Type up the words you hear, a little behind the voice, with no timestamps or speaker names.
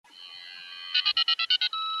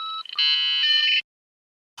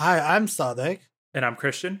Hi, I'm Sadek, And I'm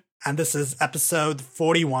Christian. and this is episode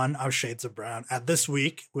 41 of Shades of Brown. And this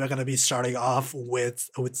week, we're going to be starting off with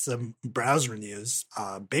some browser news,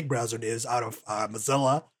 big browser news out of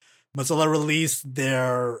Mozilla. Mozilla released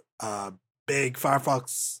their big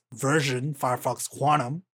Firefox version, Firefox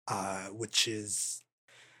Quantum, which is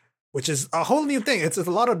a whole new thing. It's a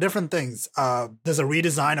lot of different things. There's a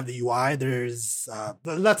redesign of the UI. There's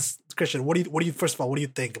let's Christian. What do you first of all? What do you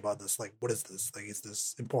think about this? Like, what is this? Like, is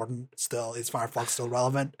this important still? Is Firefox still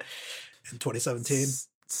relevant in 2017?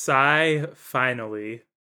 Sigh finally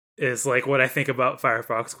is like what I think about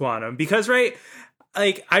Firefox Quantum. Because, right,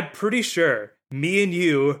 like, I'm pretty sure me and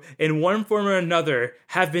you, in one form or another,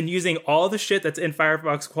 have been using all the shit that's in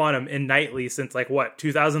Firefox Quantum in nightly since, like, what,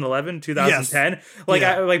 2011, 2010? Yes. Like,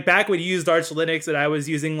 Yeah. like back when you used Arch Linux and I was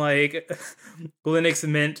using, like, Linux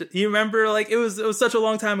Mint. You remember? Like, it was such a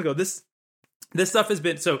long time ago. This stuff has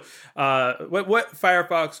been what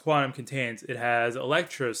Firefox Quantum contains. It has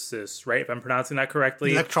Electrosys, right? If I'm pronouncing that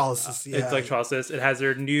correctly, Electrolysis. Yeah. it's Electrolysis. It has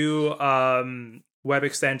their new web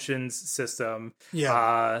extensions system.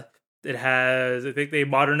 Yeah. It has, I think they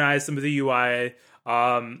modernized some of the UI.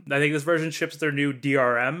 I think this version ships their new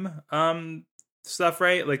DRM stuff,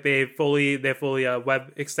 right? Like they fully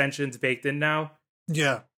web extensions baked in now.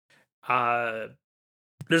 Yeah.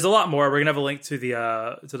 There's a lot more. We're gonna have a link to the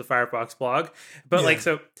Firefox blog, but Yeah.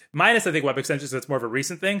 so minus I think web extensions. So it's more of a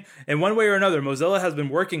recent thing. And one way or another, Mozilla has been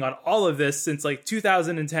working on all of this since like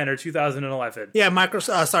 2010 or 2011. Yeah.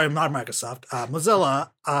 Microsoft. Sorry, not Microsoft. Mozilla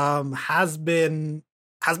has been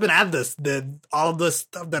at this. All of this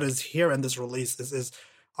stuff that is here in this release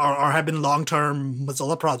are have been long term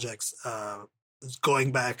Mozilla projects.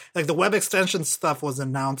 Going back, like the web extension stuff was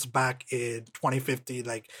announced back in 2015.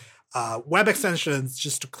 Like web extensions,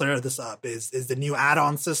 just to clear this up, is the new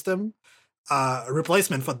add-on system, a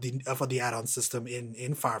replacement for the add-on system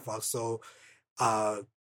in Firefox. So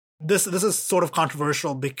this is sort of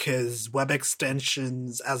controversial because web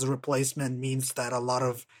extensions as a replacement means that a lot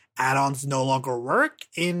of add-ons no longer work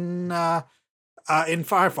in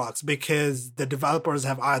Firefox because the developers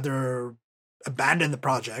have either abandoned the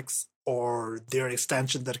projects or they're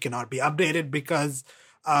extensions that cannot be updated because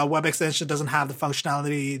web extension doesn't have the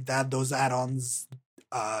functionality that those add-ons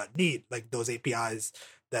need, like those APIs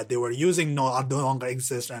that they were using no longer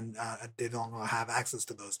exist and they no longer have access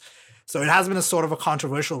to those. So it has been a sort of a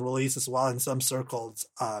controversial release as well in some circles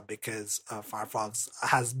because Firefox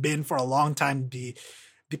has been for a long time the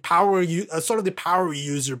power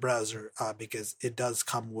user browser because it does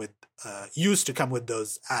come with used to come with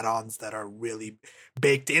those add-ons that are really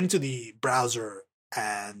baked into the browser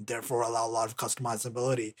and therefore allow a lot of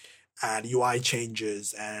customizability and UI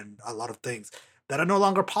changes and a lot of things that are no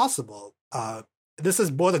longer possible. This is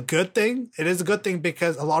both a good thing. It is a good thing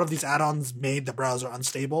because a lot of these add-ons made the browser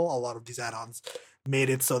unstable. A lot of these add-ons made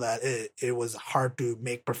it so that it was hard to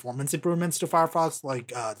make performance improvements to Firefox,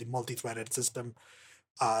 like the multi-threaded system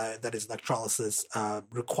that is Electrolysis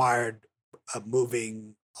required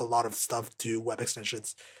moving a lot of stuff to web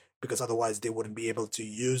extensions because otherwise they wouldn't be able to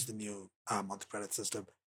use the new multi-threaded system.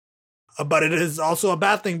 But it is also a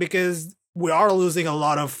bad thing because we are losing a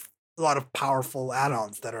lot of powerful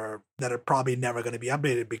add-ons that are probably never going to be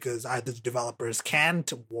updated because either the developers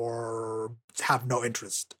can't or have no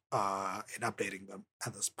interest in updating them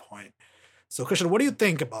at this point. So, Christian, what do you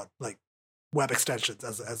think about like web extensions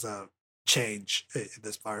as a change in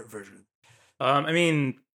this version? I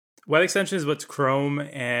mean, web extensions, what Chrome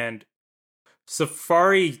and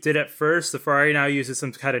Safari did at first. Safari now uses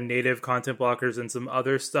some kind of native content blockers and some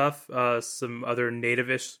other stuff, some other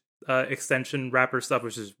native-ish extension wrapper stuff,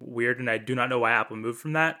 which is weird, and I do not know why Apple moved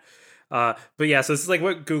from that. But yeah, so this is like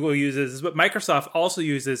what Google uses, this is what Microsoft also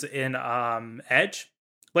uses in Edge.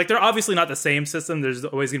 Like, they're obviously not the same system. There's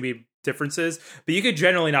always going to be differences, but you could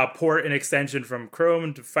generally now port an extension from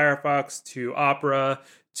Chrome to Firefox to Opera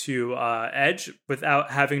to Edge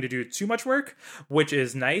without having to do too much work, which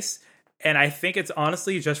is nice. And I think it's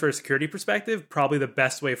honestly, just for a security perspective, probably the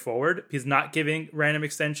best way forward, because not giving random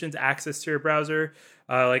extensions access to your browser,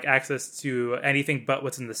 like access to anything but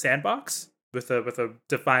what's in the sandbox with a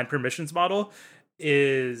defined permissions model,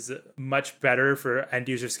 is much better for end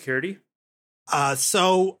user security.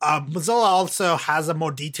 So Mozilla also has a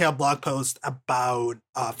more detailed blog post about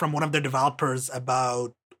from one of their developers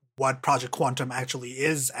about what Project Quantum actually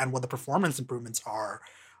is and what the performance improvements are.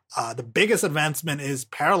 The biggest advancement is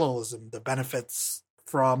parallelism, the benefits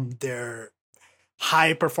from their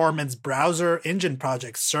high performance browser engine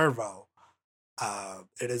project Servo.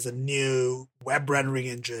 It is a new web rendering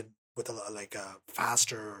engine with a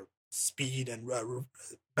faster speed and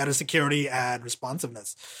better security and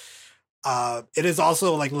responsiveness. It is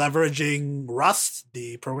also like leveraging Rust,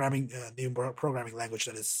 the new programming language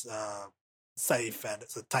that is safe and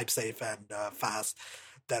it's a type safe and fast,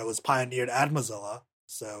 that was pioneered at Mozilla.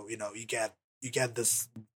 So you get this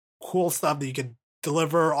cool stuff that you can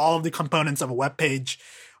deliver all of the components of a web page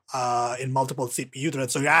in multiple CPU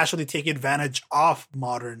threads. So you're actually taking advantage of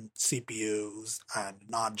modern CPUs and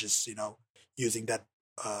not just using that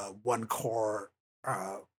one core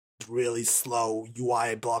really slow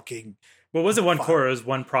UI blocking. What was it? One core? It was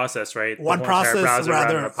one process, right? One process,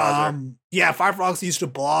 rather. Firefox used to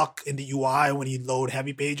block in the UI when you load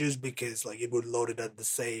heavy pages because like it would load it at the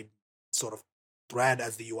same sort of thread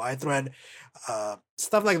as the UI thread.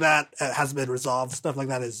 Stuff like that has been resolved. Stuff like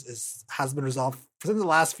that has been resolved within the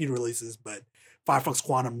last few releases, but Firefox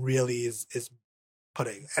Quantum really is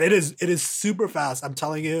putting, and it is super fast. I'm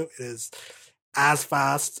telling you, it is as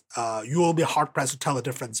fast. You will be hard pressed to tell the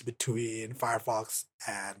difference between Firefox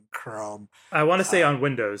and Chrome. I want to say on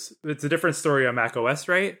Windows, it's a different story on Mac OS,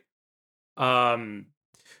 right?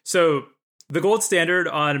 So the gold standard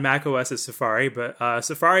on Mac OS is Safari, but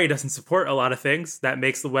Safari doesn't support a lot of things that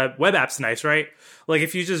makes the web apps nice, right? Like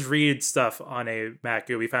if you just read stuff on a Mac,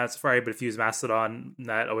 you'll be fine with Safari, but if you use Mastodon,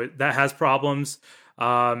 that has problems.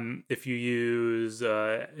 If you use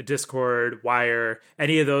Discord, Wire,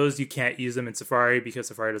 any of those, you can't use them in Safari because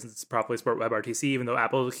Safari doesn't properly support WebRTC, even though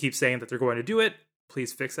Apple keeps saying that they're going to do it.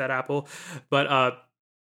 Please fix that, Apple. But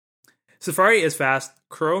Safari is fast.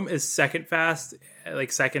 Chrome is second fast,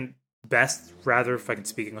 like second best, rather, if I can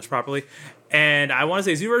speak English properly. And I want to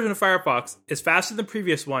say this new version of Firefox is faster than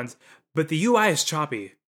previous ones, but the UI is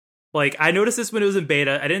choppy. Like, I noticed this when it was in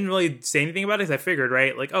beta. I didn't really say anything about it because I figured,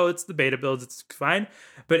 right? Like, oh, it's the beta builds, it's fine.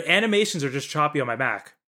 But animations are just choppy on my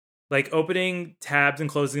Mac. Like, opening tabs and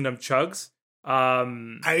closing them chugs. Are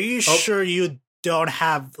you sure you don't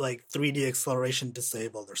have, like, 3D acceleration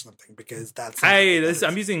disabled or something? Because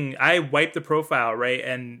I wiped the profile, right?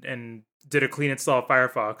 And did a clean install of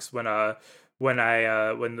Firefox when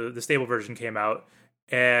the stable version came out.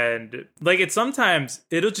 And like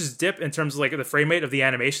it'll just dip in terms of like the frame rate of the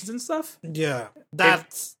animations and stuff. Yeah, I'm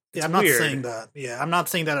not saying that. Yeah, I'm not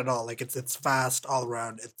saying that at all. Like it's fast all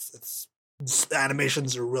around. It's the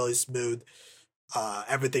animations are really smooth.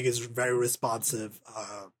 Everything is very responsive.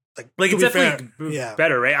 Like it's definitely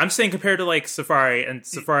better, right? I'm saying compared to like Safari, and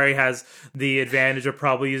Safari has the advantage of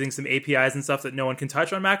probably using some APIs and stuff that no one can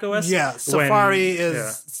touch on macOS. Yeah, Safari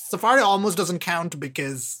almost doesn't count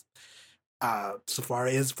because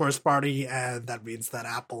Safari is first party, and that means that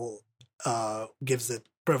Apple gives it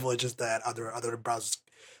privileges that other browsers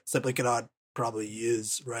simply cannot probably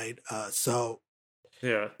use, right? So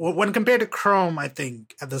yeah, when compared to Chrome, I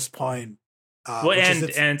think at this point,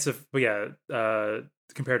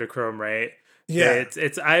 compared to Chrome, right? Yeah,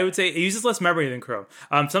 it's I would say it uses less memory than Chrome.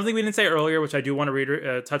 Something we didn't say earlier, which I do want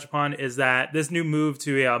to touch upon, is that this new move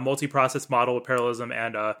to a multi-process model with parallelism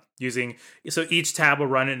and so each tab will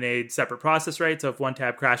run in a separate process, right? So if one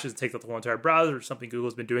tab crashes, it takes out the whole entire browser, or something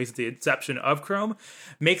Google's been doing since the inception of Chrome,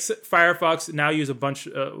 makes Firefox now use a bunch,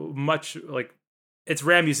 much like its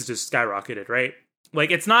RAM usage is skyrocketed, right?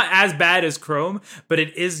 Like it's not as bad as Chrome, but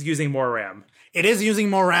it is using more RAM. It is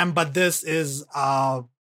using more RAM, but this is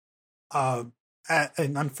an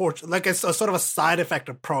unfortunate, like it's a sort of a side effect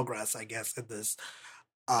of progress, I guess, in this.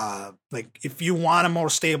 Like if you want a more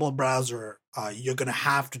stable browser, you're gonna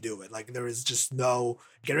have to do it. Like there is just no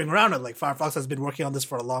getting around it. Like Firefox has been working on this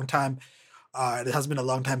for a long time. It has been a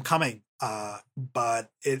long time coming.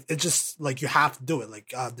 But it just like you have to do it.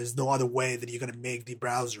 Like there's no other way that you're gonna make the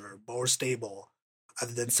browser more stable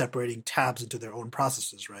other than separating tabs into their own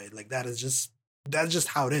processes, right? Like that's just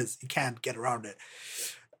how it is. You can't get around it.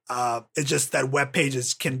 It's just that web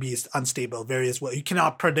pages can be unstable various ways. You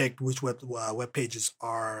cannot predict which web pages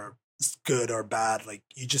are good or bad. Like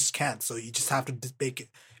you just can't. So you just have to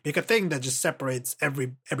make a thing that just separates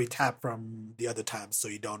every tab from the other tabs, so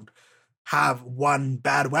you don't have one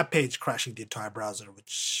bad web page crashing the entire browser,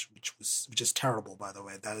 which is terrible, by the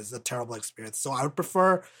way. That is a terrible experience. So I would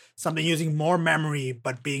prefer something using more memory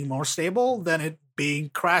but being more stable than it being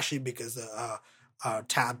crashy because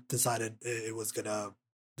tab decided it was gonna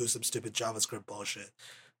do some stupid JavaScript bullshit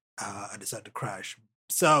and decided to crash.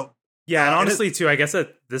 So yeah, and honestly too, I guess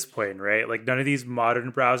at this point, right? Like none of these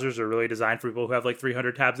modern browsers are really designed for people who have like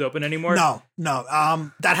 300 tabs open anymore. No.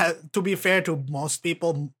 To be fair to most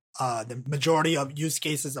people, the majority of use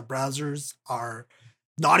cases of browsers are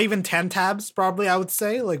not even 10 tabs, probably, I would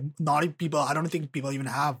say. Like, I don't think people even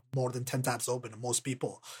have more than 10 tabs open, most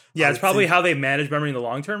people. Yeah, it's probably how they manage memory in the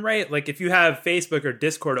long term, right? Like, if you have Facebook or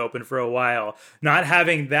Discord open for a while, not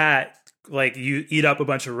having that like you eat up a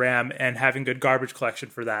bunch of RAM, and having good garbage collection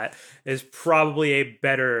for that is probably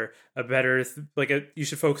you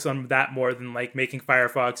should focus on that more than like making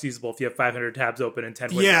Firefox usable if you have 500 tabs open and 10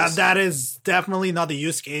 windows. Yeah, that is definitely not the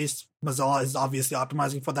use case Mozilla is obviously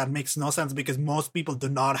optimizing for. That makes no sense because most people do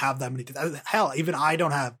not have that many. Hell, even I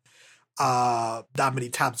don't have that many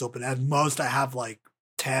tabs open. At most, I have like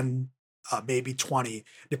 10, maybe 20,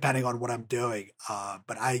 depending on what I'm doing.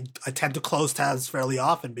 But I tend to close tabs fairly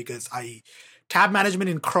often because tab management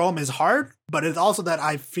in Chrome is hard, but it's also that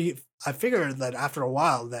I figured that after a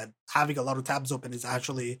while that having a lot of tabs open is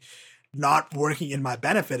actually not working in my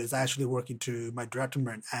benefit. It's actually working to my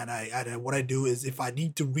detriment. And what I do is if I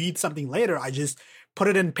need to read something later, I just put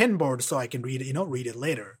it in Pinboard so I can read it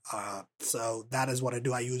later. So that is what I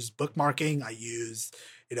do. I use bookmarking. I use,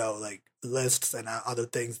 like lists and other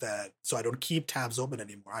things so I don't keep tabs open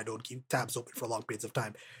anymore. I don't keep tabs open for long periods of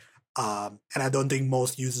time. And I don't think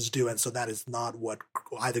most users do. And so that is not what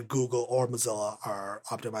either Google or Mozilla are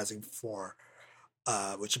optimizing for,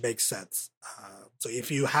 which makes sense. So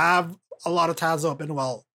if you have a lot of tabs open,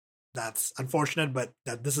 well, that's unfortunate, but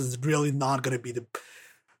this is really not going to be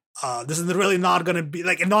this is really not going to be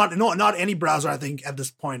like, not any browser, I think at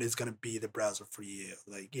this point is going to be the browser for you.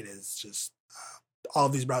 Like it is just, all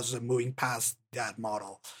of these browsers are moving past that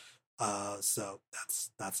model. So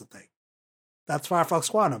that's the thing. That's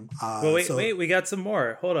Firefox Quantum. Well, wait, we got some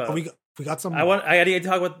more. Hold on. Oh, we got some more. I need to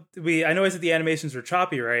talk about, I know I said the animations were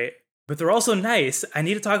choppy, right? But they're also nice. I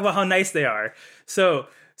need to talk about how nice they are. So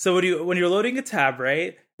when you're loading a tab,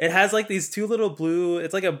 right? It has like these two little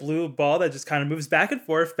it's like a blue ball that just kind of moves back and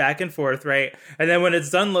forth, right? And then when it's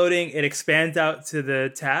done loading, it expands out to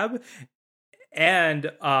the tab.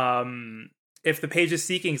 And if the page is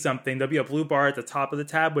seeking something, there'll be a blue bar at the top of the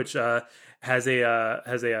tab, which has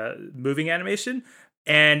a moving animation.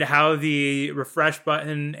 And how the refresh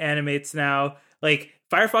button animates now, like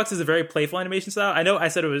Firefox is a very playful animation style. I know I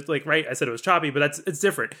said it was I said it was choppy, but it's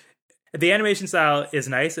different. The animation style is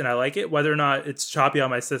nice and I like it. Whether or not it's choppy on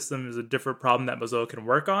my system is a different problem that Mozilla can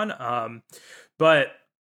work on. But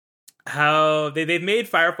how they've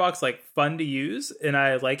made Firefox like fun to use and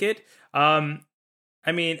I like it.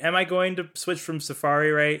 I mean, am I going to switch from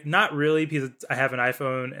Safari, right? Not really, because I have an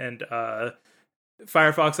iPhone and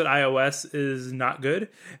Firefox on iOS is not good.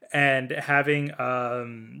 And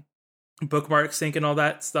having bookmark sync and all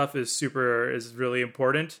that stuff is really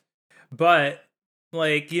important. But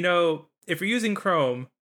like, if you're using Chrome,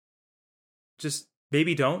 just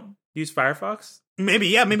maybe don't use Firefox.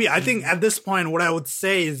 Maybe. I think at this point, what I would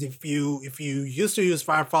say is if you used to use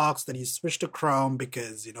Firefox, then you switch to Chrome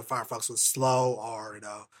because, Firefox was slow or,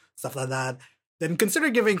 stuff like that, then consider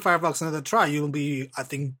giving Firefox another try. You'll be, I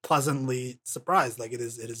think, pleasantly surprised. Like it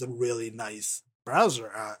is a really nice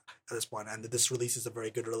browser at this point. And this release is a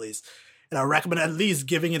very good release. And I recommend at least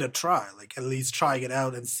giving it a try, like at least trying it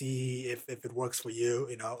out and see if it works for you.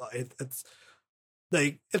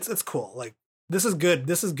 It's cool. Like this is good.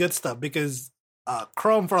 This is good stuff because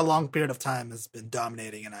Chrome for a long period of time has been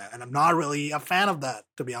dominating, and I'm not really a fan of that,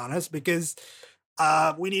 to be honest, because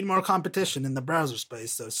we need more competition in the browser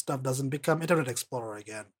space so stuff doesn't become Internet Explorer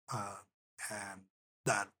again. And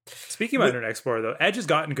that. Speaking about Internet Explorer, though, Edge has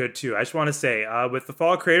gotten good too. I just want to say, with the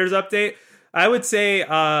Fall Creators Update, I would say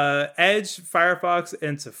Edge, Firefox,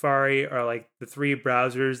 and Safari are like the three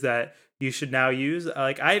browsers that you should now use.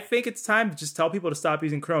 Like, I think it's time to just tell people to stop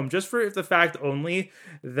using Chrome, just for the fact only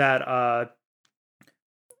that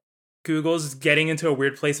Google's getting into a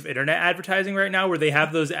weird place of internet advertising right now where they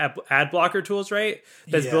have those ad blocker tools, right?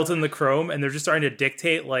 That's built in the Chrome, and they're just starting to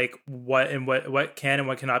dictate like what can and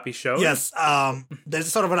what cannot be shown. Yes.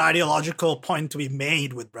 There's sort of an ideological point to be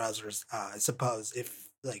made with browsers, I suppose.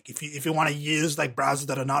 If you want to use like browsers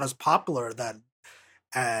that are not as popular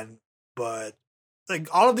but like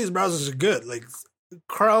all of these browsers are good. Like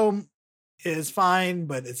Chrome is fine,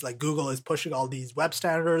 but it's like Google is pushing all these web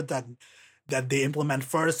standards that they implement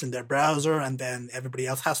first in their browser, and then everybody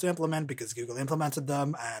else has to implement because Google implemented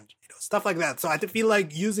them, and stuff like that. So I feel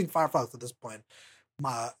like using Firefox at this point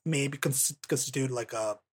maybe constitute like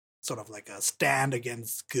a sort of like a stand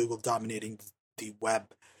against Google dominating the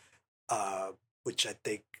web, which I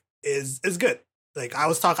think is good. Like I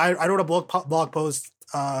wrote a blog post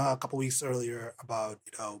a couple weeks earlier about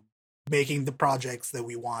making the projects that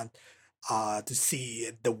we want to see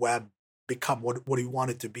the web become what we want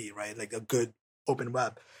it to be, right? Like a good open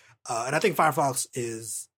web, and I think Firefox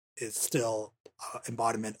is still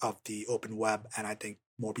embodiment of the open web, and I think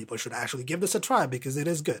more people should actually give this a try because it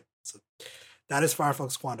is good. So that is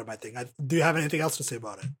Firefox Quantum. I think. Do you have anything else to say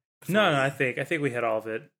about it? No, I think we hit all of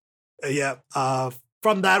it. Yeah.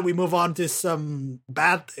 from that, we move on to some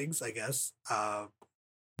bad things, I guess.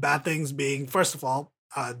 Bad things being, first of all,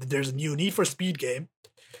 there's a new Need for Speed game.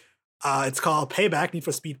 It's called Payback, Need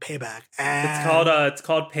for Speed Payback. And It's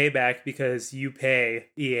called Payback because you pay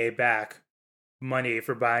EA back money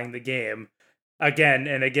for buying the game again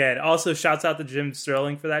and again. Also, shouts out to Jim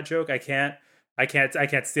Sterling for that joke. I can't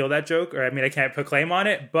steal that joke, or I mean, I can't put claim on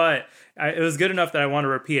it, but it was good enough that I want to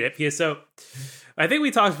repeat it. Because so, I think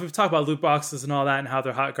we've talked about loot boxes and all that, and how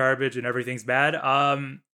they're hot garbage and everything's bad.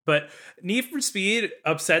 But Need for Speed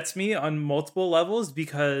upsets me on multiple levels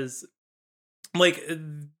because, like,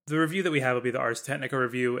 the review that we have will be the Ars Technica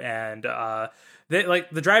review, and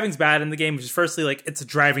the driving's bad in the game, which is firstly, like, it's a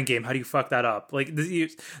driving game. How do you fuck that up? Like,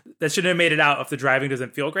 that shouldn't have made it out if the driving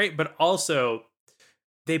doesn't feel great. But also,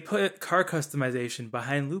 they put car customization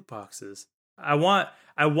behind loot boxes. I want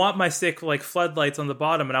my sick, like, floodlights on the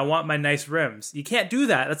bottom, and I want my nice rims. You can't do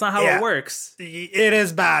that. That's not how it works. It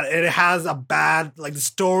is bad. It has a bad, like, the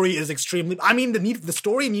story is extremely. I mean, the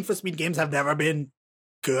story in Need for Speed games have never been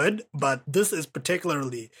good, but this is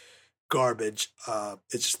particularly garbage.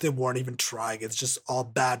 It's just they weren't even trying. It's just all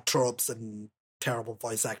bad tropes and terrible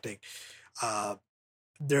voice acting.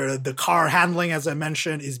 The car handling, as I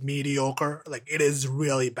mentioned, is mediocre. Like, it is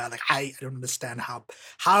really bad. Like, I don't understand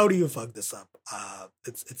how do you fuck this up?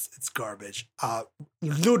 It's garbage.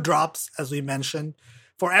 Loot drops, as we mentioned,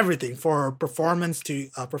 for everything, for performance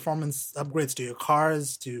upgrades to your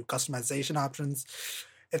cars, to customization options.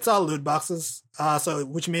 It's all loot boxes. So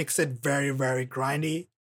which makes it very, very grindy.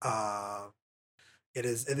 It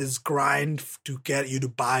is grind to get you to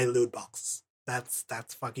buy loot boxes.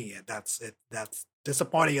 That's fucking it. That's it. That's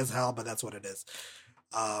disappointing as hell, but that's what it is.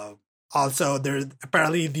 Also, there's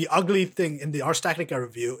apparently the ugly thing in the Ars Technica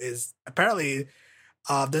review is apparently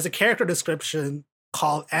there's a character description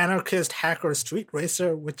called Anarchist Hacker Street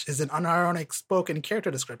Racer, which is an unironic spoken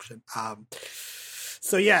character description.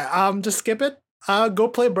 So yeah, just skip it. Go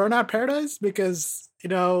play Burnout Paradise because, you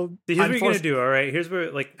know. Here's what you're gonna do. All right, here's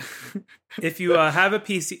where, like, if you have a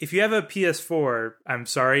PC, if you have a PS4, I'm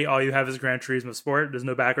sorry, all you have is Gran Turismo Sport. There's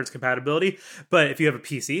no backwards compatibility. But if you have a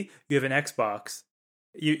PC, you have an Xbox.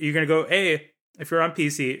 You're gonna go, hey, if you're on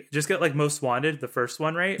PC, just get like Most Wanted, the first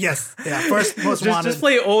one, right? Yes, yeah, first Most Wanted. Just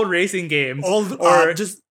play old racing games,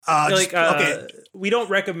 okay. We don't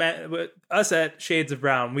recommend, us at Shades of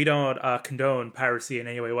Brown, we don't condone piracy in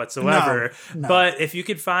any way whatsoever. No. But if you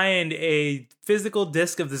could find a physical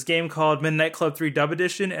disc of this game called Midnight Club 3 Dub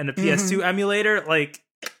Edition and a PS2 emulator, like,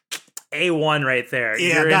 A1 right there.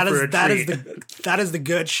 Yeah, that is the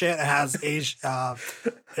good shit. It has aged.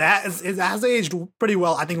 It has aged pretty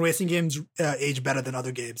well. I think racing games age better than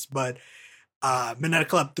other games, but Midnight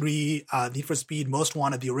Club 3, Need for Speed Most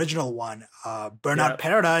Wanted, the original one, Burnout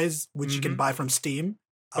Paradise, which you can buy from Steam.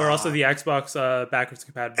 Or also the Xbox backwards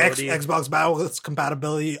compatibility. Xbox backwards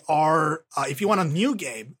compatibility, or if you want a new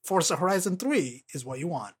game, Forza Horizon 3 is what you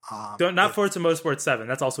want. Forza Motorsport 7.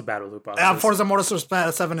 That's also bad with loot boxes. Forza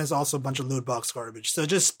Motorsport 7 is also a bunch of loot box garbage. So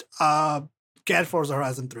just get Forza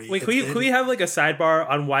Horizon 3. Wait, can we have like a sidebar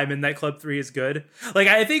on why Midnight Club 3 is good? Like,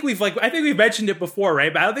 I think we've mentioned it before,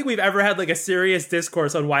 right? But I don't think we've ever had like a serious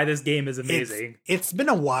discourse on why this game is amazing. It's been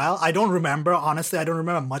a while. I don't remember, honestly. I don't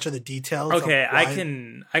remember much of the details. Okay, I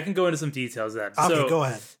can go into some details then. Okay, so go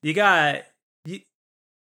ahead.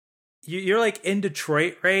 You're like in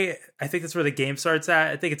Detroit, right? I think that's where the game starts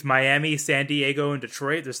at. I think it's Miami, San Diego, and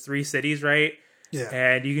Detroit. There's 3 cities, right? Yeah.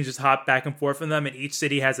 And you can just hop back and forth from them, and each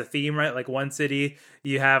city has a theme, right? Like one city,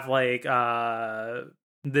 you have like the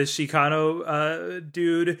Chicano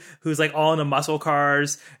dude who's like all into muscle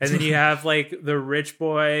cars, and then you have like the rich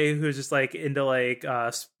boy who's just like into like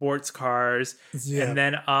sports cars. Yeah. And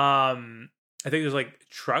then I think there's like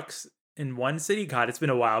trucks in one city. God, it's been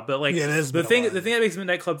a while, but like the thing that makes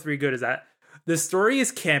Midnight Club 3 good is that the story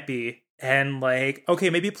is campy. And like,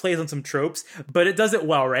 okay, maybe it plays on some tropes, but it does it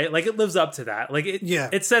well, right? Like, it lives up to that. Like,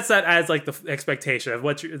 it sets that as like the expectation of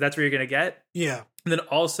that's where you're gonna get. Yeah. And then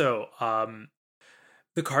also,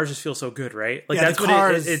 the cars just feel so good, right? Like, yeah, that's the what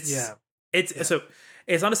cars, So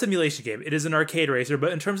it's not a simulation game. It is an arcade racer,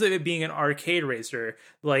 but in terms of it being an arcade racer,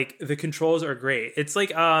 like, the controls are great. It's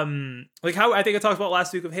like how I think I talked about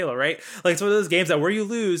last week with Halo, right? Like, it's one of those games that where you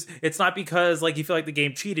lose, it's not because like you feel like the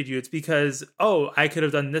game cheated you. It's because, oh, I could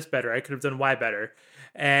have done this better. I could have done Y better.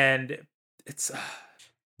 And it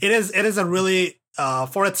is a really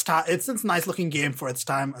for its time. It's a nice looking game for its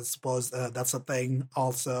time. I suppose that's a thing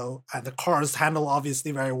also. And the cars handle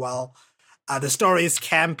obviously very well. The story is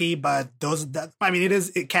campy, but it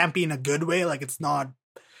is campy in a good way. Like, it's not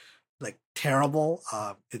like terrible.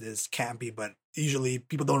 It is campy, but usually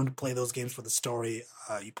people don't play those games for the story.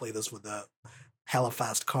 You play those for the hella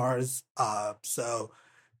fast cars. So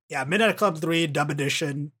yeah, Midnight Club 3 Dub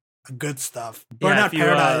Edition, good stuff. Burnout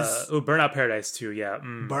Paradise. Burnout Paradise too. Yeah,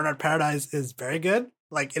 Burnout Paradise is very good.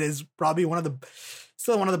 Like, it is probably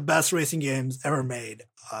still one of the best racing games ever made.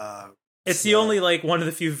 It's the only like one of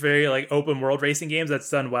the few very like open world racing games that's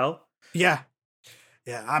done well. Yeah.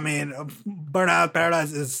 I mean, Burnout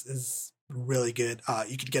Paradise is really good.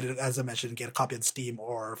 You could get it, as I mentioned, get a copy on Steam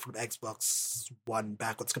or from Xbox One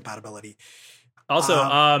backwards compatibility.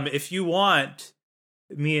 Also, if you want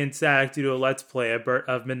me and Zach to do a let's play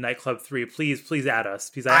of Midnight Club 3, please add us.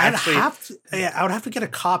 Because I would have to get a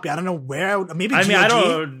copy. I don't know where. Maybe I GOG? mean, I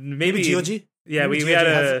don't. Maybe GOG. Yeah, we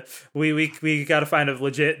gotta find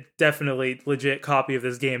a definitely legit copy of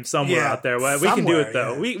this game somewhere out there. We can do it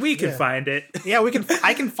though. Yeah. We can find it. Yeah, we can.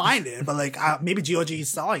 I can find it, but like maybe GOG is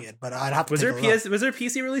selling it. But I'd have to. Was there a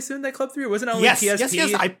PC release in that Club 3? Or wasn't it only PSP?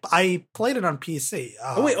 Yes. I played it on PC.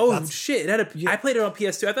 Shit! I played it on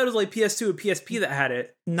PS2. I thought it was like PS2 and PSP that had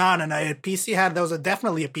it. No. PC had. There was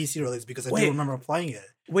definitely a PC release because I do remember playing it.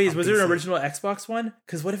 Wait, was there an original Xbox one?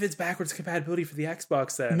 Because what if it's backwards compatibility for the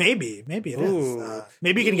Xbox then? Maybe it is.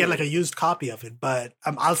 Maybe you can get like a used copy of it, but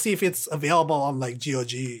I'll see if it's available on like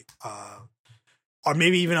GOG, or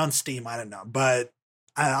maybe even on Steam. I don't know, but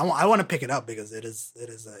I want to pick it up because it is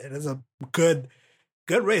a good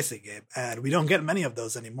racing game, and we don't get many of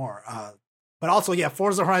those anymore. But also, yeah,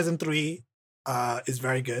 Forza Horizon 3 is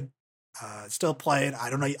very good. Still play it. I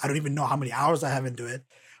don't even know how many hours I have into it,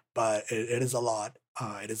 but it is a lot.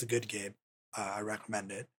 It is a good game. I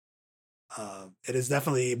recommend it. It is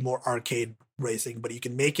definitely more arcade racing, but you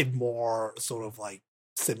can make it more sort of like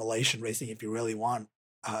simulation racing if you really want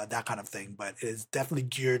that kind of thing. But it is definitely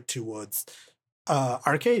geared towards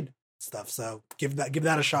arcade stuff. So give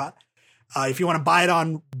that a shot. If you want to buy it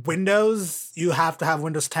on Windows, you have to have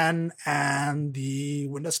Windows 10 and the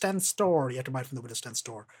Windows 10 store. You have to buy it from the Windows 10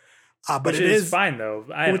 store. But which is fine though.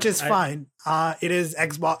 Fine. It is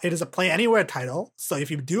Xbox. It is a Play Anywhere title. So if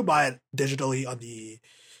you do buy it digitally on the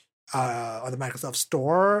Microsoft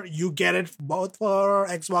Store, you get it both for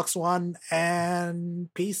Xbox One and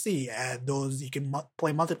PC, and those you can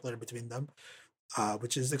play multiplayer between them,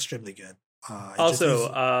 which is extremely good.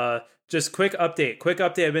 Just quick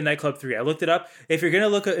update of Midnight Club 3. I looked it up. If you're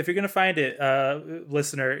gonna find it,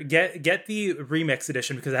 listener, get the remix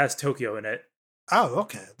edition because it has Tokyo in it. Oh,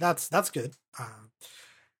 okay. That's good.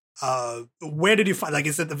 Where did you find? Like,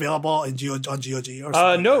 is it available on GOG or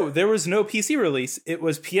something? No, there was no PC release. It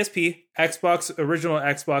was PSP, Xbox, original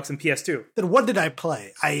Xbox, and PS2. Then what did I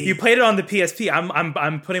play? You played it on the PSP.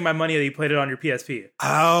 I'm putting my money that you played it on your PSP.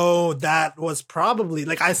 Oh, that was probably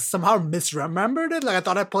like I somehow misremembered it. Like I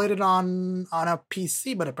thought I played it on a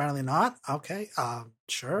PC, but apparently not. Okay,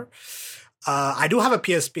 sure. I do have a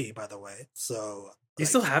PSP, by the way. So you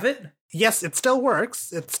still have it? Yes, it still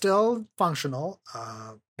works. It's still functional.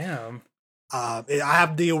 Damn. I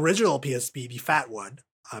have the original PSP, the fat one,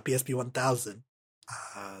 PSP 1000.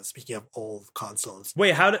 Speaking of old consoles.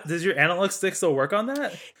 Wait, does your analog stick still work on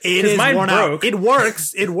that? It is worn out. It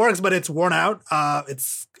works, but it's worn out.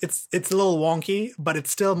 It's a little wonky, but it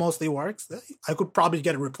still mostly works. I could probably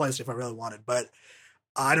get it replaced if I really wanted, but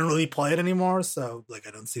I don't really play it anymore, so like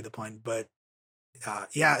I don't see the point. But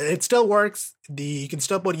yeah, it still works. You can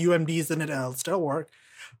still put UMDs in it, and it'll still work.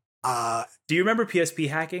 Do you remember PSP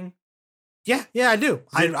hacking? Yeah, I do.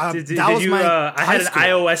 I had an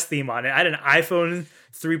iOS theme on it. I had an iPhone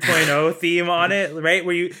 3.0 theme on it, right?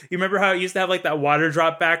 Where you remember how it used to have like that water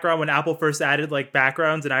drop background when Apple first added like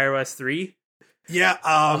backgrounds in iOS 3? Yeah,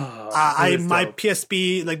 my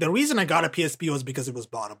PSP, like the reason I got a PSP was because it was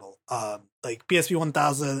moddable. Like PSP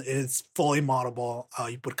 1000 is fully moddable.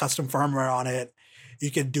 You put custom firmware on it. You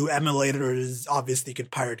can do emulators. Obviously, you can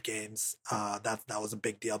pirate games. That was a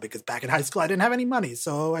big deal because back in high school, I didn't have any money,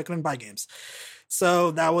 so I couldn't buy games. So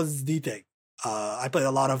that was the thing. I played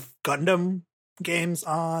a lot of Gundam games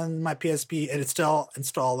on my PSP, and it's still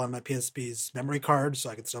installed on my PSP's memory card, so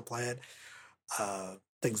I can still play it.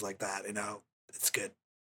 Things like that, it's good.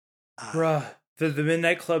 Bruh, the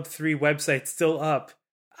Midnight Club 3 website's still up.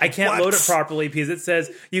 I can't load it properly because it says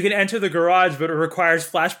you can enter the garage, but it requires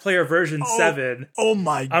Flash Player version 7. Oh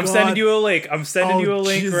my god. I'm sending you a link.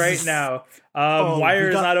 Jesus. Right now. Wire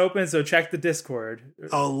is not open, so check the Discord.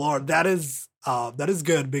 Oh Lord, that is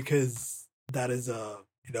good because that is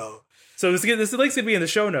So this link's gonna be in the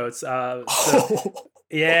show notes. Yeah,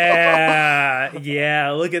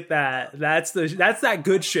 look at that. That's that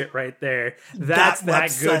good shit right there. That's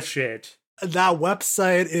that good shit. That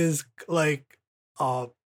website is like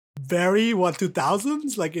very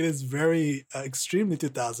 2000s, like it is very extremely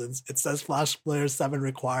 2000s. It says Flash Player 7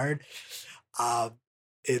 required.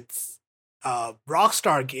 It's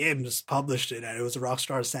Rockstar Games published it, and it was a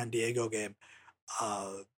Rockstar San Diego game.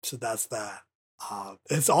 So that's that.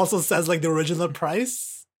 It also says like the original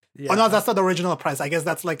price. Yeah. Oh no, that's not the original price. I guess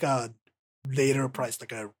that's like a later price,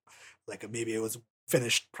 like a maybe it was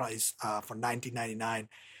finished price for 1999.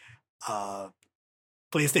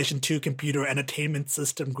 PlayStation 2 computer entertainment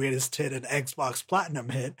system greatest hit and Xbox Platinum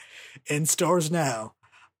hit in stores now.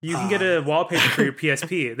 You can get a wallpaper for your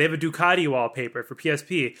PSP. They have a Ducati wallpaper for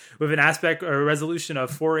PSP with an aspect or resolution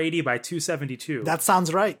of 480 by 272. That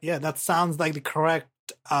sounds right. Yeah, that sounds like the correct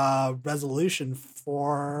resolution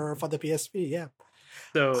for the PSP. Yeah.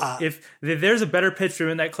 So if there's a better pitch for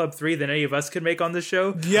Midnight Club 3 than any of us could make on this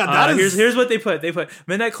show, yeah, here's what they put. They put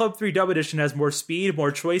Midnight Club 3 Dub Edition has more speed,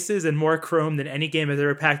 more choices, and more chrome than any game has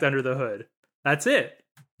ever packed under the hood. That's it.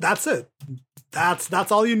 That's it.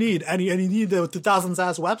 That's all you need. And you need the 2000s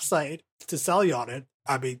ass website to sell you on it.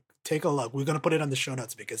 I mean, take a look. We're gonna put it on the show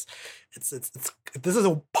notes because it's this is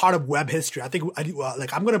a part of web history. I think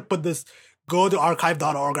I'm gonna put this. Go to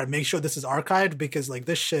archive.org and make sure this is archived because like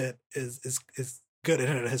this shit is good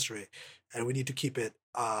internet history, and we need to keep it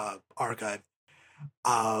archived.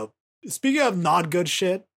 Speaking of not good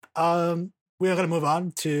shit, we're gonna move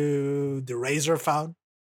on to the Razer phone.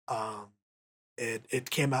 It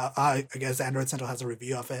came out. I guess Android Central has a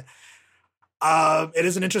review of it. It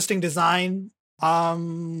is an interesting design.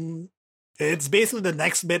 It's basically the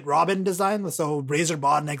NextBit Robin design. So Razer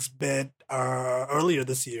bought NextBit earlier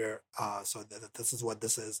this year. So this is what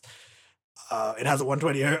this is. It has a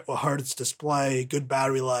 120 hertz display, good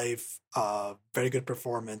battery life, very good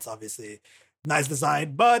performance, obviously. Nice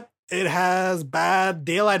design, but it has bad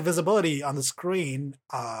daylight visibility on the screen,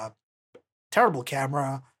 terrible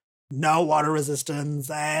camera, no water resistance,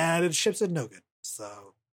 and it ships in no good.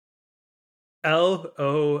 So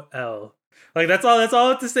LOL. Like that's all I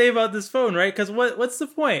have to say about this phone, right? Because what's the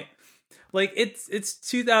point? Like it's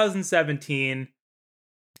 2017.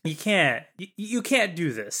 You can't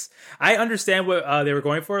do this. I understand what they were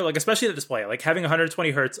going for, like especially the display. Like having 120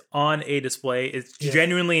 hertz on a display is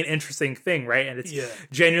genuinely an interesting thing, right? And it's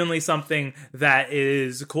genuinely something that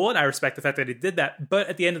is cool, and I respect the fact that it did that. But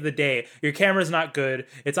at the end of the day, your camera's not good.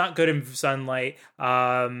 It's not good in sunlight.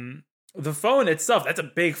 The phone itself, that's a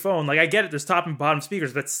big phone. Like I get it, there's top and bottom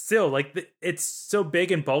speakers, but still, like it's so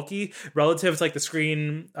big and bulky relative to like the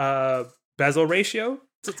screen bezel ratio.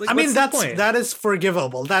 So like, I mean, that is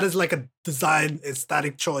forgivable. That is like a design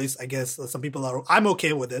aesthetic choice, I guess. Some people are. I'm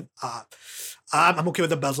okay with it. I'm okay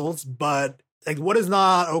with the bezels, but like what is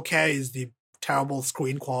not okay is the terrible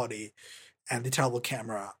screen quality and the terrible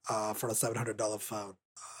camera for a $700 phone.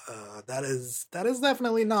 That is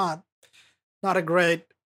definitely not a great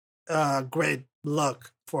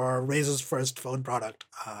look for Razer's first phone product.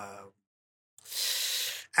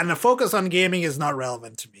 And the focus on gaming is not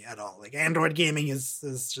relevant to me at all. Like Android gaming is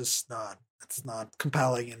just not. It's not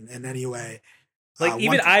compelling in any way. Like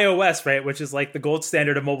even iOS, right, which is like the gold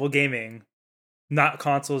standard of mobile gaming, not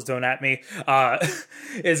consoles. Don't at me.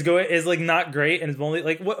 Is like not great, and it's only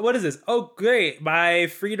like what is this? Oh, great! My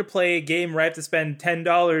free to play game where I have to spend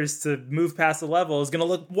 $10 to move past the level is gonna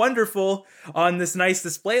look wonderful on this nice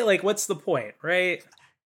display. Like, what's the point, right?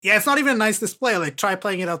 Yeah, it's not even a nice display. Like, try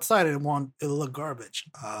playing it outside and it'll look garbage.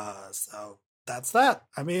 So that's that.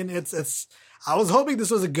 I mean, it's. I was hoping this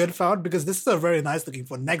was a good phone because this is a very nice looking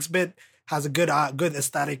phone. NextBit has a good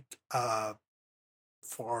aesthetic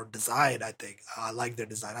for design. I think I like their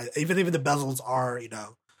design. Even the bezels are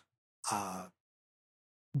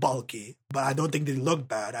bulky, but I don't think they look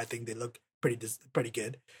bad. I think they look pretty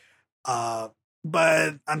good.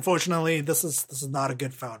 But unfortunately, this is not a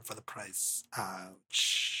good phone for the price,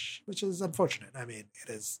 which is unfortunate. I mean, it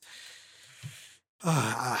is.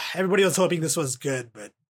 Everybody was hoping this was good,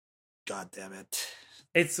 but god damn it!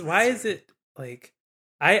 Is it like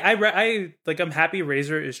I like I'm happy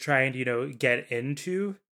Razer is trying to get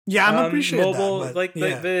into I'm appreciating mobile that,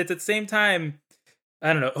 but at the same time.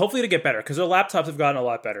 I don't know. Hopefully to get better because their laptops have gotten a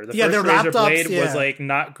lot better. The first their Razer laptops, Blade was like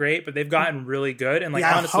not great, but they've gotten really good. And like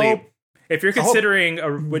honestly. If you're considering a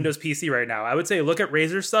Windows PC right now, I would say look at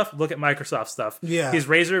Razer stuff, look at Microsoft stuff. Yeah. Because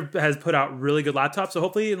Razer has put out really good laptops. So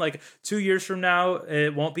hopefully in like 2 years from now,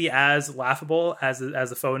 it won't be as laughable as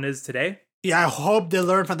the phone is today. Yeah, I hope they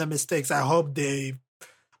learn from the mistakes. I hope they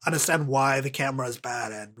understand why the camera is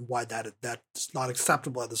bad and why that's not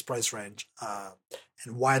acceptable at this price range.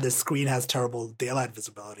 And why the screen has terrible daylight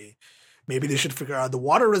visibility. Maybe they should figure out the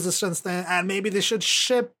water resistance thing, and maybe they should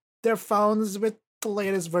ship their phones with the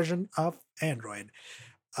latest version of Android.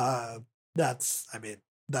 Those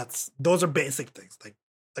are basic things. Like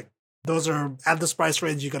those are at this price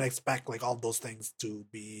range, you can expect like all those things to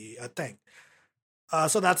be a thing.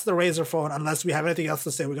 So that's the Razer phone. Unless we have anything else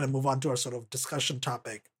to say, we're going to move on to our sort of discussion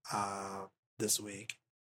topic this week.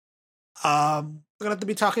 We're going to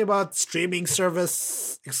be talking about streaming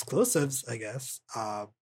service exclusives, I guess.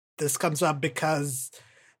 This comes up because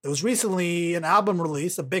there was recently an album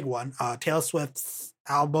release, a big one. Taylor Swift's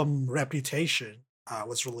album Reputation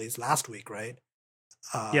was released last week, right?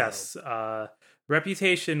 Yes.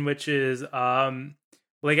 Reputation, which is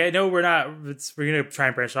like, I know we're gonna try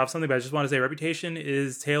and branch off something, but I just want to say Reputation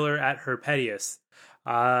is Taylor at her pettiest.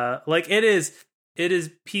 Like it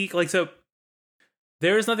is peak. Like, so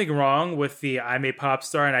there is nothing wrong with the I'm a pop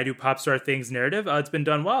star and I do pop star things narrative. It's been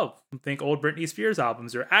done well. I think old Britney Spears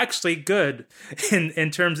albums are actually good in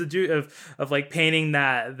terms of like painting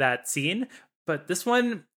that scene. But this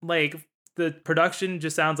one, like, the production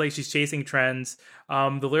just sounds like she's chasing trends.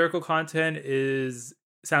 The lyrical content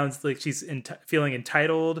sounds like she's feeling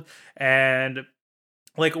entitled, and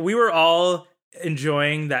like we were all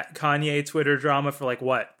enjoying that Kanye Twitter drama for like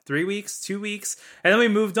what, 3 weeks, 2 weeks, and then we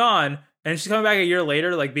moved on. And she's coming back a year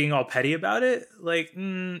later, like being all petty about it. Like,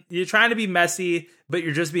 you're trying to be messy, but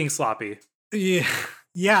you're just being sloppy.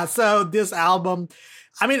 Yeah. So this album,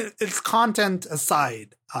 I mean, it's content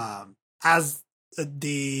aside, as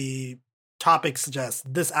the topic suggests,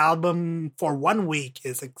 this album for 1 week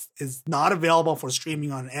is not available for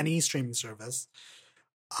streaming on any streaming service.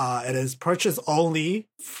 It is purchased only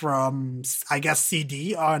from, I guess,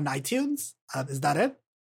 CD on iTunes. Is that it?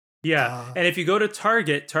 Yeah, and if you go to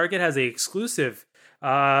Target has a exclusive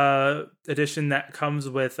edition that comes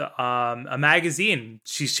with a magazine.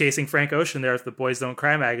 She's chasing Frank Ocean there at the Boys Don't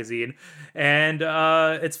Cry magazine, and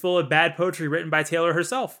it's full of bad poetry written by Taylor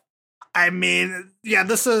herself. I mean, yeah,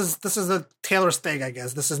 this is a Taylor's thing, I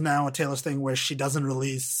guess. This is now a Taylor's thing where she doesn't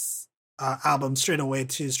release albums straight away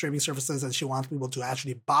to streaming services, and she wants people to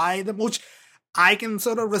actually buy them, which I can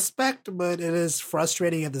sort of respect, but it is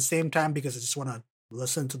frustrating at the same time because I just want to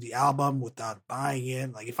listen to the album without buying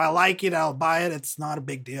it. Like, if I like it, I'll buy it. It's not a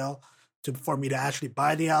big deal for me to actually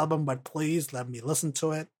buy the album, but please let me listen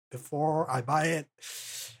to it before I buy it.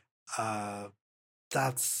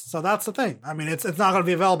 That's the thing. I mean, it's not going to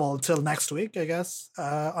be available until next week, I guess,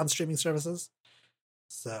 on streaming services.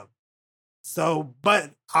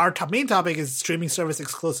 But our main topic is streaming service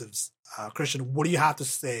exclusives. Christian, what do you have to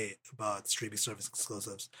say about streaming service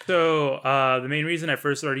exclusives? So the main reason I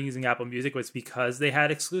first started using Apple Music was because they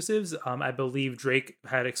had exclusives. I believe Drake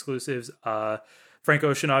had exclusives. Frank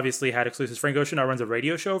Ocean obviously had exclusives. Frank Ocean now runs a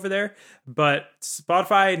radio show over there. But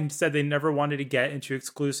Spotify said they never wanted to get into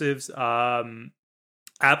exclusives.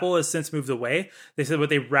 Apple has since moved away. They said what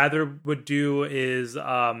they rather would do is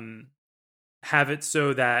have it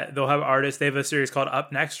so that they'll have artists. They have a series called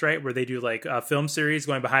Up Next, right, where they do like a film series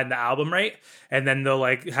going behind the album, right, and then they'll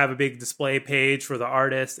like have a big display page for the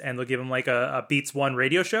artist, and they'll give them like a Beats One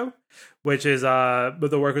radio show, which is but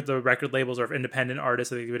they'll work with the record labels or independent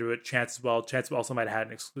artists. So they give it a chance as well. Chance also might have had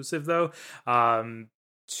an exclusive though,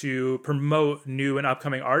 to promote new and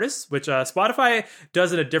upcoming artists, which Spotify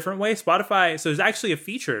does in a different way. Spotify, so there's actually a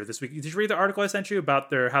feature this week. Did you read the article I sent you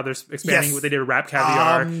about how they're expanding what they did with Rap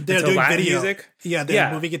Caviar they're doing Latin video music? Yeah,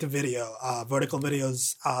 they're moving into video, vertical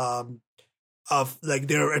videos of like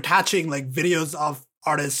they're attaching like videos of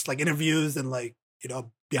artists, like interviews and like, you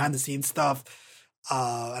know, behind the scenes stuff,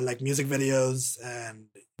 and like music videos, and,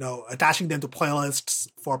 you know, attaching them to playlists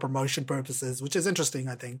for promotion purposes, which is interesting,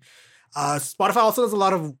 I think. Spotify also does a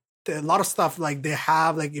lot of stuff. Like, they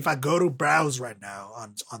have, like, if I go to browse right now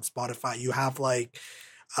on Spotify, you have like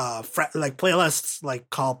like playlists like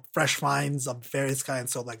called Fresh Finds of various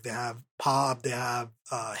kinds. So like they have pop, they have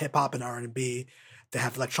hip hop and R&B, they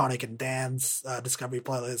have electronic and dance discovery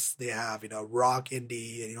playlists, they have, you know, rock,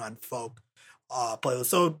 indie, and, you know, and folk playlists.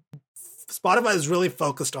 So Spotify is really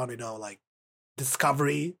focused on, you know, like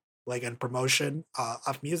discovery, like, and promotion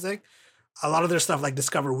of music. A lot of their stuff like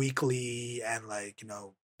Discover Weekly and like, you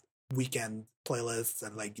know, weekend playlists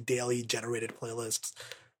and like daily generated playlists,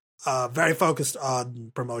 very focused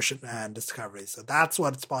on promotion and discovery. So that's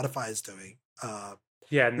what Spotify is doing.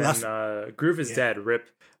 Yeah, and then Groove is dead. RIP.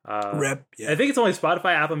 RIP. Yeah. I think it's only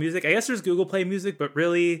Spotify, Apple Music. I guess there's Google Play Music, but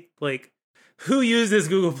really, like, who uses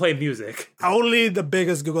Google Play Music? Only the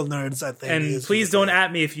biggest Google nerds, I think. And please don't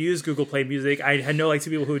at me if you use Google Play Music. I know like 2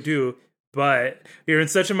 people who do. But you're in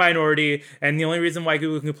such a minority, and the only rean why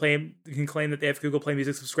Google can claim that they have Google Play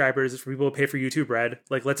Music subscribers is for people who pay for YouTube Red.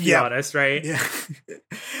 Like, let's be honest, right? Yeah.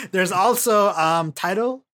 There's also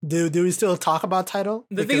Tidal. Do we still talk about Tidal?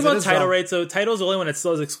 The thing about Tidal, right? So Tidal's the only one that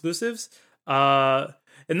still has exclusives, and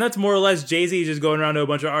that's more or less Jay-Z just going around to a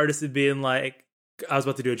bunch of artists and being like, I was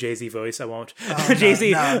about to do a Jay-Z voice. I won't. Oh,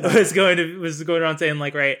 Jay-Z no. was going around saying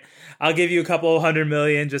like, right, I'll give you a couple $100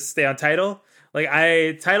 million just stay on Tidal. Like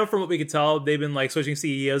Tidal, from what we could tell, they've been like switching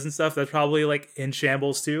CEOs and stuff. That's probably like in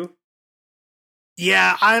shambles too.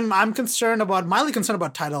 Yeah, I'm concerned about mildly concerned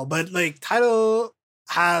about Tidal, but like Tidal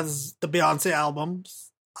has the Beyonce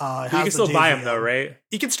albums. You can still buy them though, right?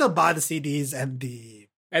 You can still buy the CDs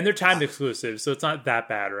and they're timed exclusive, so it's not that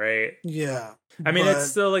bad, right? Yeah. I mean, it's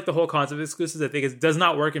still like the whole concept of exclusives. I think it does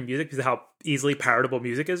not work in music because of how easily piratable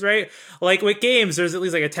music is, right? Like with games, there's at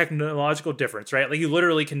least like a technological difference, right? Like you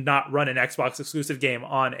literally cannot run an Xbox exclusive game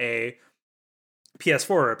on a PS4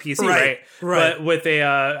 or a PC, right? But with a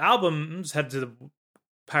album, just head to the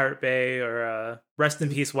Pirate Bay or rest in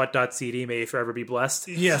peace what.cd, may forever be blessed.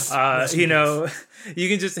 Yes. You know, you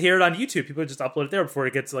can just hear it on YouTube. People just upload it there before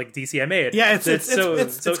it gets like DCMA'd. Yeah, it's going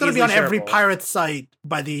to be on shareable. every pirate site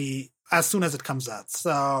as soon as it comes out.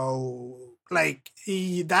 So like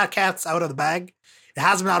that cat's out of the bag. It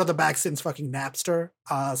hasn't been out of the bag since fucking Napster.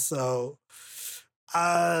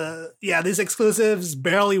 Yeah, these exclusives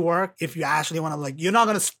barely work if you actually want to like. You're not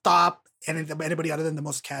going to stop anybody other than the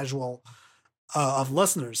most casual of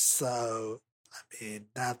listeners. So I mean,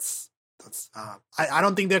 that's I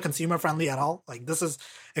don't think they're consumer friendly at all. Like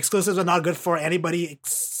exclusives are not good for anybody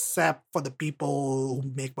except for the people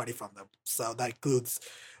who make money from them. So that includes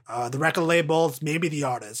the record labels, maybe the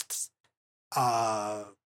artists, and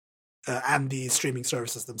the streaming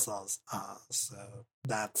services themselves. So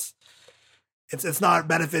that's it's not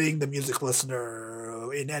benefiting the music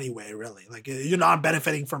listener in any way, really. Like you're not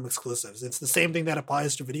benefiting from exclusives. It's the same thing that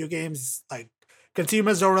applies to video games. Like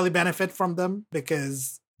consumers don't really benefit from them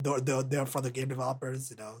because they're for the game developers,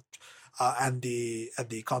 you know, and the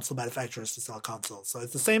console manufacturers to sell consoles. So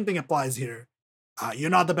it's the same thing applies here. You're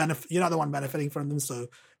not the one benefiting from them. So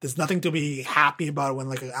there's nothing to be happy about when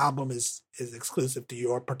like an album is exclusive to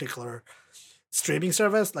your particular streaming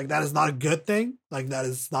service. Like that is not a good thing. Like that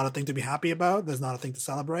is not a thing to be happy about. There's not a thing to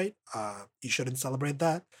celebrate. You shouldn't celebrate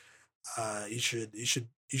that. You should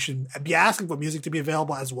be asking for music to be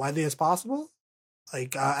available as widely as possible.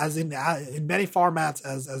 Like as in many formats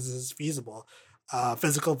as is feasible.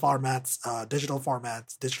 Physical formats, digital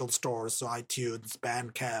formats, digital stores, so iTunes,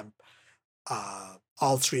 Bandcamp,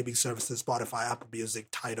 all streaming services, Spotify, Apple Music,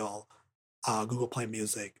 Tidal, Google Play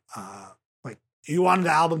Music. Like you want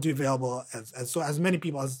the album to be available as many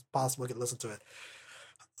people as possible can listen to it.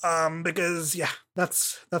 Because yeah,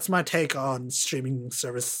 that's my take on streaming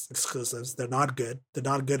service exclusives. They're not good. They're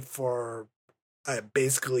not good for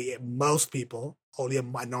basically most people. Only a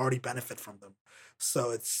minority benefit from them.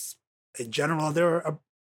 So it's in general they're a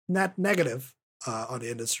net negative on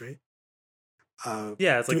the industry.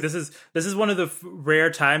 Yeah, it's like this is one of the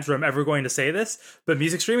rare times where I'm ever going to say this, but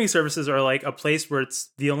music streaming services are like a place where it's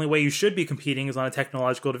the only way you should be competing is on a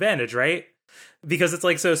technological advantage, right? Because it's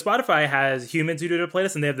like, so Spotify has humans who do their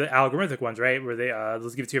playlists and they have the algorithmic ones, right? Where they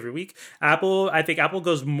let's give it to you every week. I think Apple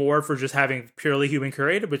goes more for just having purely human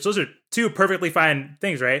curated, which those are two perfectly fine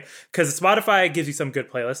things, right? Because Spotify gives you some good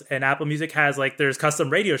playlists and Apple Music has like, there's custom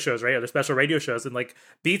radio shows, right? Or there's special radio shows, and like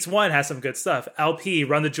Beats One has some good stuff. LP,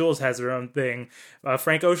 Run the Jewels has their own thing.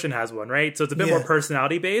 Frank Ocean has one, right? So it's a bit more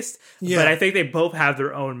personality based, but I think they both have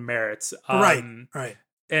their own merits. Right.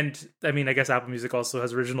 And I mean, I guess Apple Music also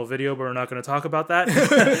has original video, but we're not going to talk about that. Let's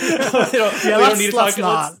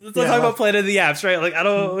talk about Planet of the Apps, right? Like, we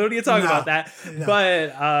don't need to talk about that. No.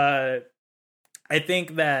 But I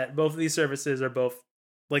think that both of these services are both,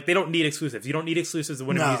 like, they don't need exclusives. You don't need exclusives to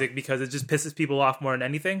win in music because it just pisses people off more than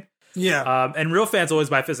anything. Yeah. And real fans always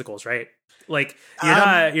buy physicals, right? Like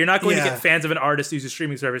you're not going to get fans of an artist who's a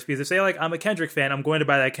streaming service because if say like I'm a Kendrick fan, I'm going to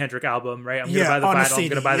buy that Kendrick album, right? I'm going to buy the vinyl, I'm going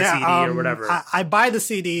to buy the CD or whatever. I buy the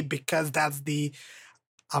CD because that's the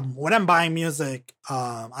when I'm buying music,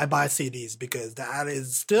 I buy CDs because that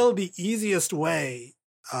is still the easiest way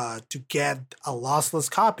to get a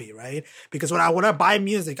lossless copy, right? Because when I buy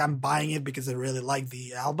music, I'm buying it because I really like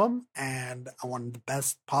the album and I want the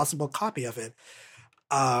best possible copy of it.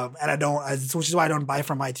 Which is why I don't buy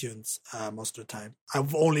from iTunes most of the time.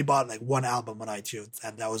 I've only bought like one album on iTunes,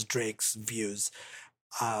 and that was Drake's Views.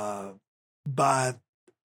 But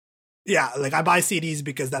yeah, like I buy CDs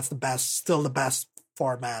because that's still the best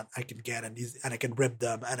format I can get, and I can rip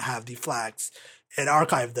them and have the flags and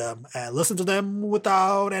archive them and listen to them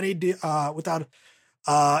without any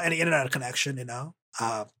internet connection, you know.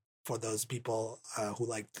 For those people who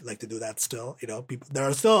like to do that still, you know,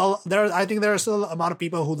 I think there are still a amount of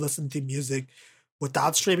people who listen to music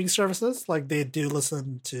without streaming services. Like they do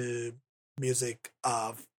listen to music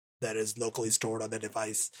that is locally stored on their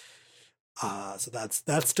device. So that's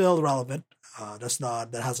still relevant.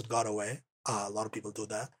 That hasn't gone away. A lot of people do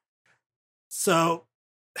that. So,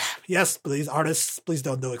 yes, please, artists, please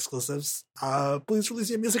don't do exclusives. Please release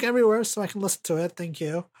your music everywhere so I can listen to it. Thank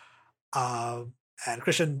you. And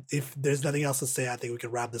Christian, if there's nothing else to say, I think we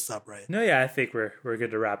can wrap this up, right? No, yeah, I think we're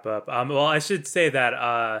good to wrap up. Well, I should say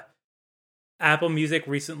that Apple Music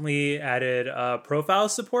recently added profile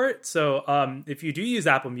support. So if you do use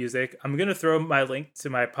Apple Music, I'm gonna throw my link to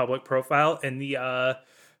my public profile in the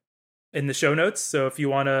show notes. So if you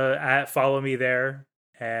want to follow me there,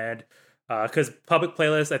 and because public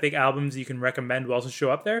playlists, I think albums you can recommend will also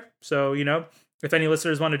show up there. So if any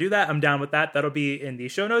listeners want to do that, I'm down with that. That'll be in the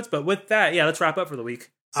show notes. But with that, yeah, let's wrap up for the week.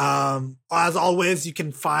 As always, you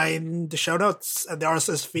can find the show notes and the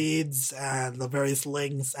RSS feeds and the various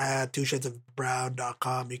links at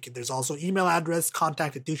twoshadedsofbrown.com. There's also email address,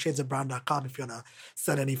 contact at twoshadedsofbrown.com if you want to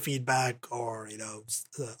send any feedback or,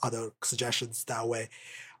 other suggestions that way.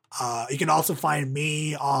 You can also find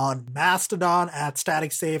me on Mastodon at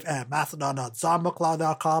StaticSafe and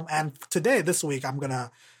mastodon.zombocloud.com. And this week, I'm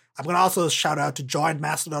gonna also shout out to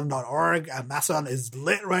joinmastodon.org. Mastodon is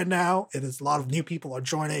lit right now. It is a lot of new people are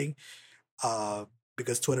joining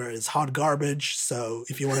because Twitter is hot garbage. So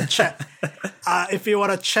if you want to check,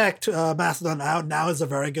 Mastodon out, now is a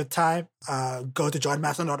very good time. Go to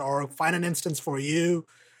joinmastodon.org, find an instance for you.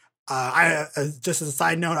 I just as a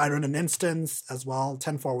side note, I run an instance as well,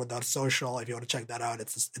 10forward.social. If you want to check that out,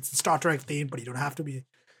 it's a Star Trek theme, but you don't have to be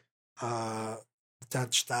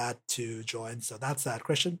attach that to join. So that's that,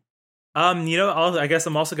 Christian. I guess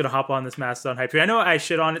I'm also gonna hop on this Mastodon hype here. I know I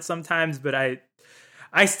shit on it sometimes, but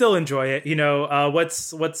I still enjoy it.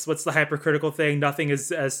 What's the hypercritical thing? Nothing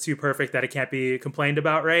is as too perfect that it can't be complained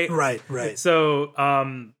about, right? Right. So,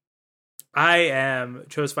 I am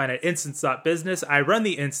Chosefine at instance.business. I run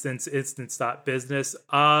the instance.business.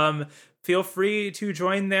 Feel free to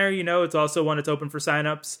join there. It's also one that's open for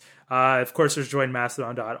signups. Of course, there's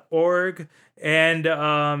joinmastodon.org. And,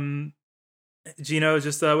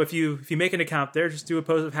 if you make an account there, just do a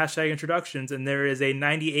post of hashtag introductions, and there is a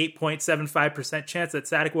 98.75% chance that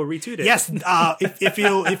Static will retweet it. Yes.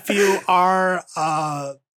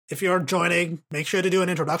 If you're joining, make sure to do an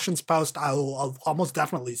introductions post. I'll almost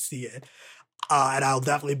definitely see it. And I'll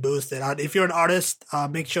definitely boost it. If you're an artist,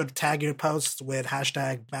 make sure to tag your posts with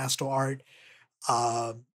hashtag MasterArt.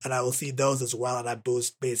 And I will see those as well. And I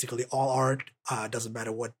boost basically all art. Doesn't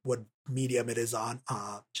matter what medium it is on.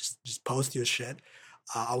 Just post your shit.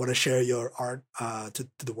 I want to share your art to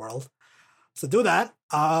the world. So do that.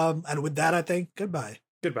 And with that, I think goodbye.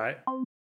 Goodbye.